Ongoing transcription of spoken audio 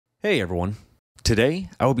Hey everyone,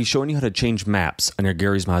 today I will be showing you how to change maps on your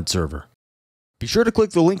GMod server. Be sure to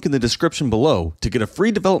click the link in the description below to get a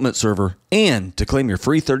free development server and to claim your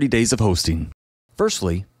free 30 days of hosting.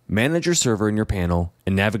 Firstly, manage your server in your panel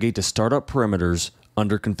and navigate to Startup Parameters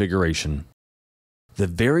under Configuration. The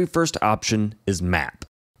very first option is Map.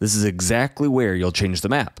 This is exactly where you'll change the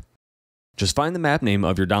map. Just find the map name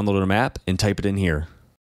of your downloaded map and type it in here.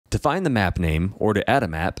 To find the map name or to add a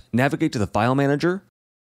map, navigate to the File Manager,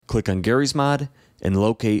 click on GMod, and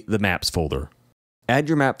locate the Maps folder. Add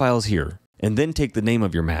your map files here, and then take the name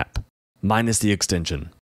of your map, minus the extension.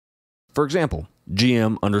 For example,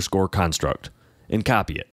 GM_construct, and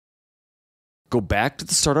copy it. Go back to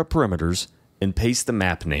the Startup Parameters and paste the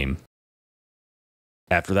map name.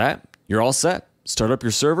 After that, you're all set. Start up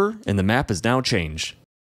your server, and the map is now changed.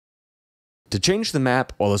 To change the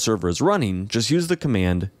map while the server is running, just use the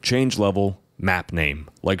command change level map name,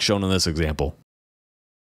 like shown in this example.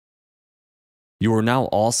 You are now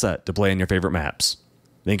all set to play on your favorite maps.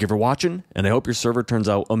 Thank you for watching, and I hope your server turns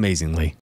out amazingly.